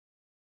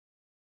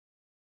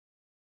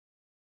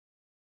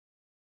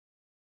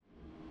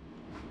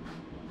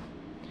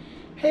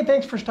Hey,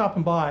 thanks for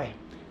stopping by.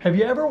 Have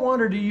you ever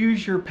wanted to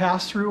use your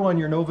pass-through on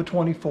your Nova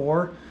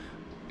 24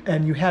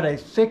 and you had a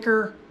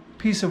thicker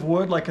piece of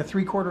wood, like a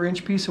 3/4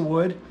 inch piece of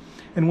wood,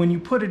 and when you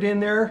put it in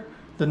there,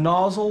 the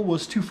nozzle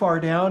was too far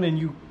down and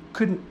you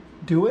couldn't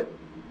do it?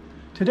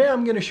 Today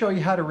I'm going to show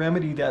you how to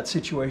remedy that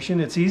situation.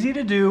 It's easy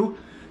to do.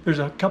 There's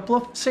a couple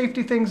of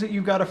safety things that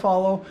you've got to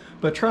follow,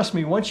 but trust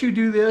me, once you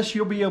do this,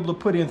 you'll be able to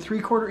put in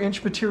 3/4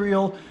 inch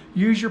material,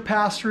 use your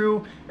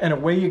pass-through, and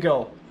away you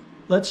go.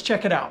 Let's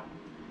check it out.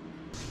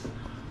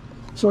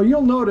 So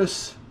you'll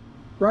notice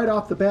right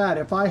off the bat,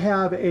 if I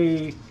have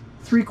a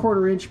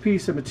 3/4 inch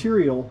piece of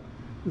material,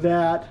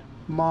 that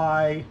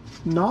my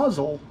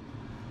nozzle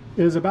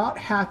is about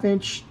 1/2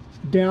 inch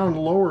down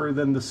lower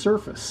than the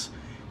surface.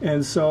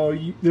 And so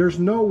there's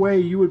no way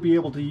you would be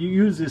able to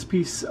use this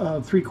piece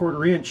of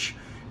 3/4 inch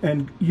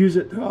and use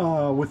it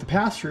with the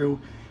pass-through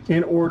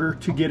in order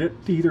to get it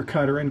either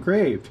cut or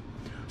engraved.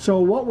 So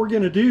what we're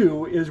going to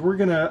do is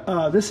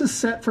this is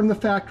set from the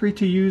factory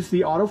to use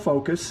the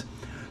autofocus.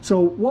 So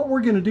what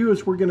we're going to do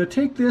is we're going to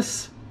take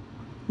this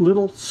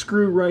little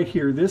screw right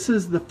here. This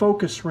is the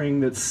focus ring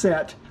that's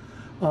set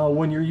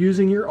when you're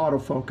using your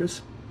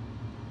autofocus.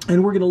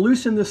 And we're going to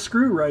loosen this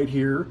screw right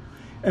here,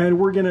 and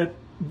we're going to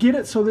get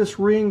it so this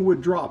ring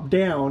would drop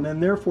down,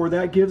 and therefore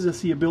that gives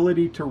us the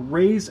ability to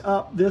raise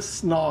up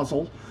this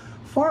nozzle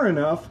far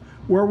enough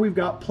where we've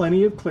got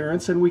plenty of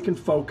clearance and we can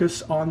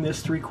focus on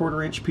this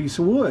 3/4 inch piece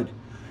of wood.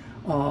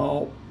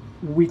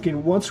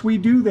 Once we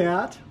do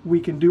that, we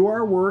can do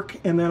our work,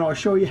 and then I'll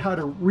show you how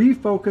to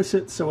refocus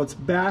it so it's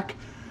back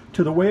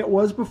to the way it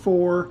was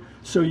before,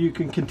 so you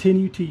can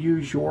continue to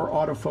use your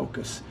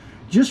autofocus.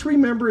 Just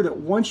remember that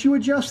once you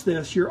adjust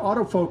this, your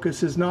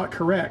autofocus is not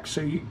correct.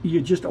 So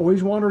you just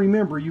always want to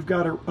remember you've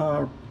got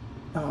to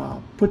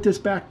put this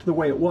back to the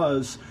way it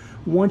was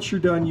once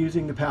you're done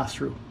using the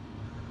pass-through.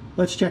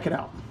 Let's check it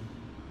out.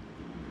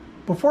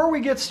 Before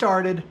we get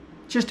started,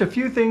 just a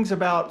few things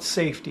about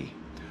safety.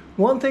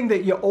 One thing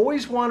that you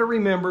always want to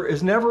remember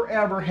is never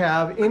ever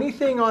have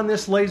anything on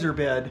this laser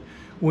bed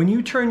when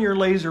you turn your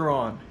laser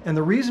on. And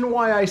the reason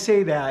why I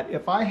say that,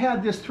 if I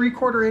had this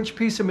 3/4 inch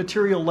piece of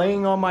material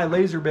laying on my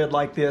laser bed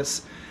like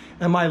this,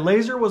 and my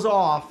laser was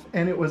off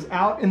and it was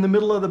out in the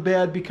middle of the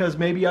bed because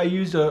maybe I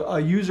used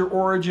a user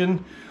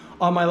origin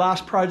on my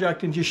last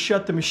project and just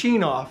shut the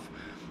machine off,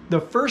 the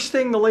first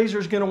thing the laser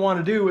is going to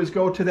want to do is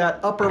go to that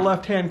upper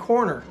left hand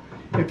corner.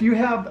 If you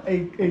have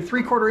a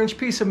 3/4 inch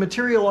piece of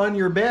material on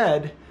your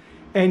bed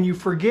and you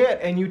forget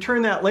and you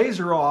turn that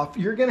laser off,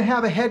 you're going to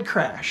have a head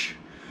crash.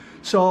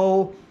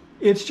 So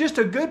it's just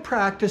a good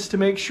practice to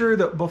make sure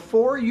that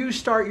before you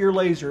start your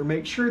laser,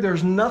 make sure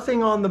there's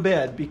nothing on the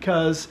bed,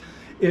 because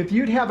if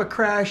you'd have a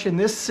crash in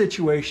this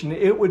situation,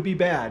 it would be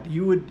bad.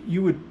 You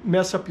would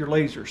mess up your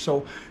laser.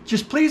 So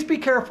just please be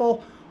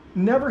careful.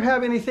 Never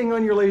have anything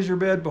on your laser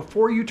bed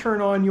before you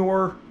turn on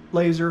your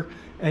laser,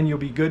 and you'll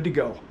be good to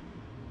go.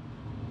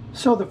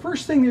 So the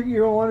first thing that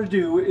you'll want to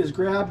do is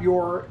grab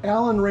your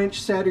Allen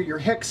wrench set or your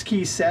hex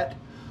key set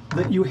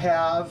that you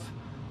have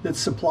that's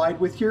supplied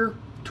with your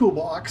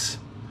toolbox,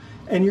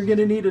 and you're going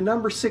to need a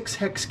number 6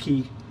 hex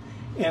key.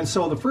 And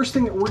so the first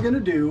thing that we're going to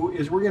do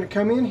is we're going to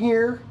come in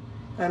here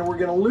and we're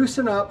going to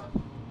loosen up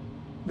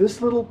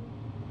this little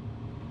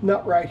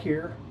nut right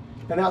here,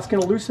 and that's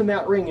going to loosen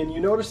that ring. And you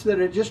notice that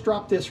it just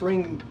dropped this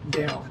ring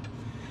down.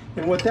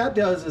 And what that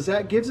does is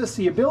that gives us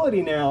the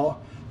ability now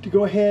to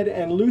go ahead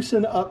and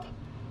loosen up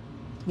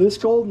this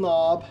gold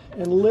knob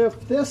and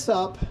lift this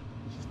up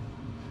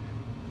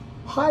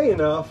high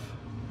enough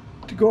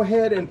to go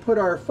ahead and put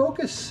our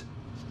focus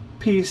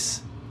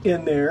piece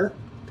in there.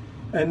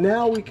 And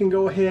now we can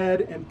go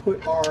ahead and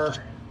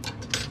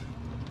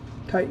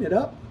tighten it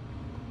up,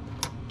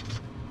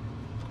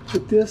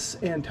 put this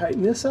and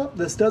tighten this up.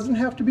 This doesn't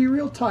have to be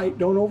real tight,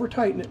 don't over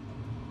tighten it.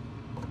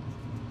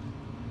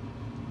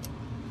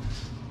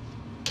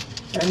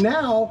 And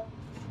now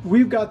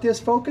we've got this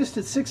focused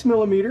at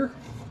 6mm.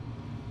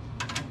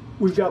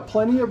 We've got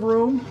plenty of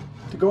room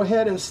to go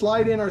ahead and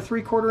slide in our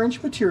 3/4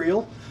 inch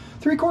material.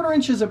 3/4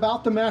 inch is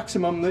about the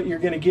maximum that you're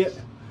going to get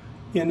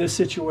in this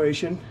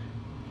situation.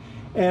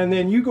 And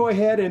then you go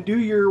ahead and do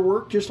your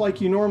work just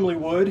like you normally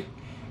would,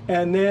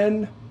 and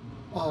then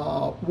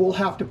we'll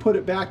have to put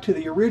it back to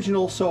the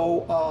original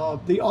so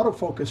the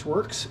autofocus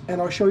works,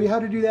 and I'll show you how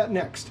to do that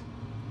next.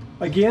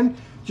 Again,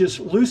 just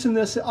loosen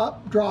this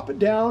up, drop it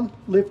down,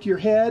 lift your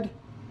head,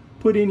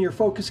 put in your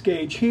focus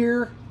gauge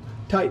here,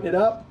 tighten it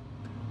up,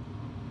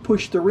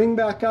 push the ring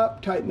back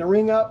up, tighten the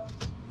ring up,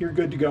 you're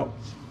good to go.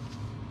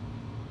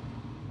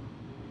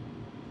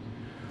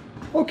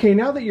 Okay,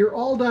 now that you're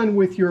all done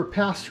with your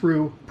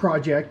pass-through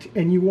project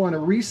and you want to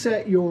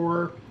reset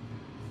your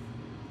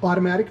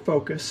automatic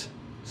focus,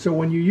 so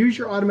when you use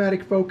your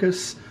automatic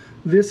focus,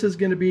 this is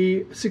going to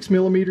be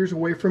 6mm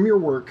away from your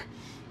work.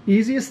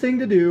 Easiest thing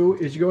to do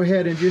is you go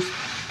ahead and just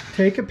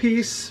take a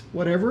piece,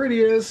 whatever it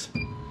is,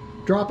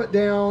 drop it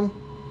down.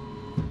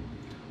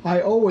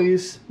 I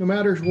always, no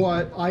matter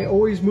what, I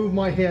always move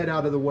my head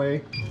out of the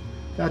way.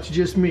 That's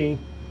just me.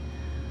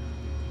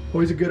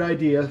 Always a good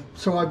idea.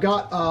 So I've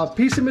got a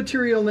piece of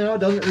material now. It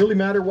doesn't really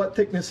matter what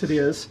thickness it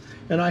is.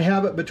 And I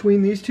have it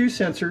between these two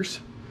sensors.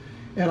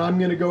 And I'm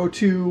going to go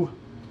to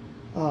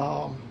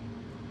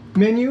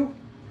menu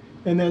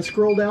and then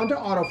scroll down to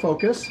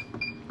autofocus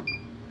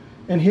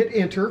and hit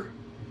enter.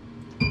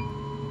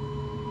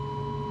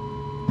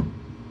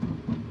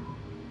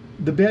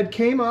 The bed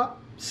came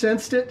up,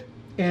 sensed it,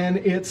 and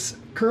it's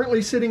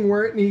currently sitting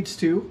where it needs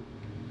to.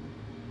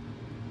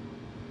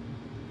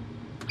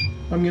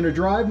 I'm going to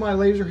drive my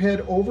laser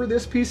head over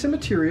this piece of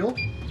material.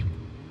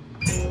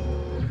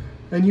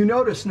 And you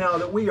notice now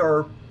that we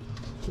are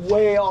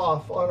way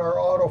off on our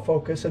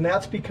autofocus, and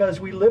that's because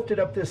we lifted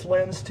up this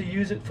lens to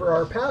use it for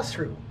our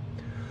pass-through.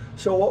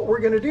 So what we're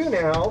going to do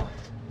now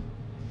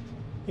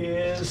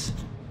is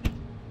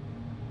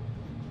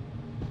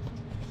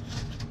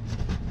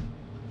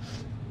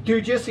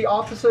do just the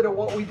opposite of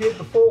what we did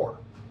before.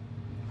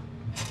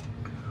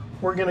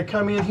 We're going to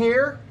come in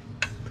here.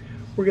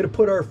 We're going to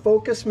put our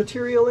focus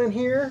material in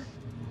here.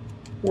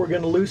 We're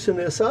going to loosen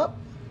this up.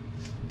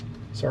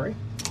 Sorry.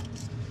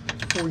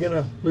 We're going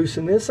to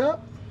loosen this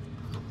up.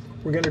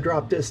 We're going to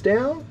drop this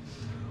down.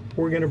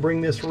 We're going to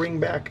bring this ring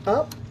back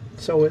up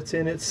so it's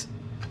in its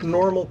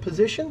normal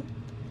position.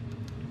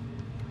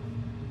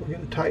 We're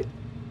going to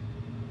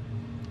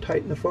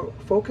tighten the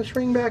focus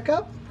ring back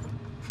up.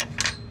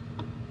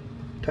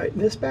 Tighten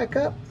this back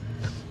up.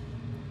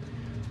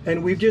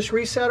 And we've just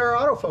reset our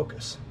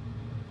autofocus.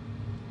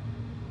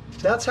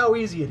 That's how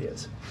easy it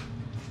is.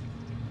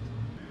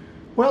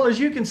 Well, as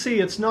you can see,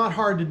 it's not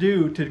hard to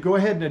do to go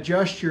ahead and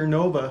adjust your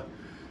Nova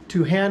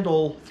to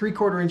handle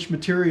 3/4 inch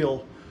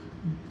material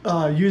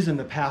using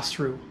the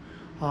pass-through.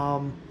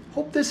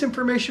 Hope this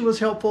information was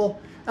helpful.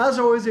 As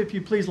always, if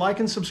you please like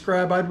and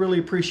subscribe, I'd really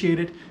appreciate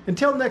it.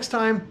 Until next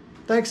time,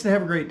 thanks and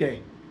have a great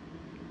day.